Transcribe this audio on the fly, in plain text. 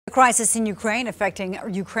The crisis in Ukraine affecting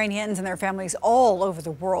Ukrainians and their families all over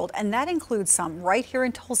the world, and that includes some right here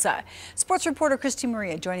in Tulsa. Sports reporter Christy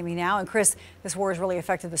Maria joining me now. And Chris, this war has really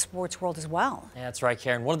affected the sports world as well. Yeah, that's right,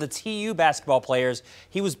 Karen. One of the TU basketball players,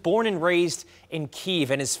 he was born and raised in Kyiv,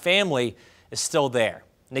 and his family is still there.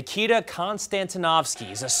 Nikita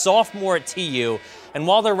Konstantinovsky is a sophomore at TU, and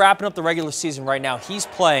while they're wrapping up the regular season right now, he's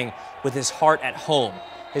playing with his heart at home.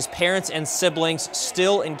 His parents and siblings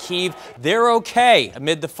still in Kyiv. They're okay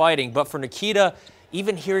amid the fighting, but for Nikita,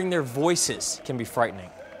 even hearing their voices can be frightening.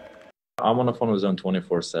 I'm on the phone with them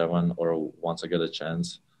 24/7, or once I get a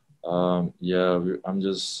chance. They're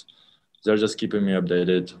just keeping me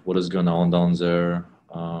updated what is going on down there.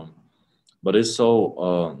 But it's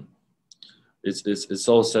so it's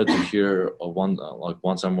so sad to hear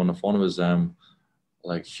once I'm on the phone with them,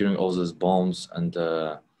 like hearing all these bombs and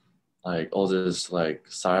like all this like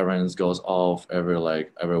sirens goes off every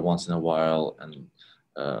once in a while, and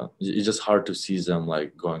it's just hard to see them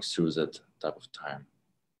like going through that type of time.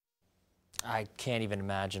 I can't even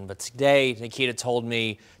imagine, but today Nikita told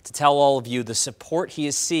me to tell all of you the support he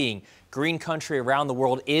is seeing green country around the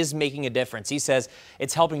world is making a difference. He says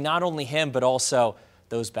it's helping not only him but also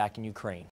those back in Ukraine.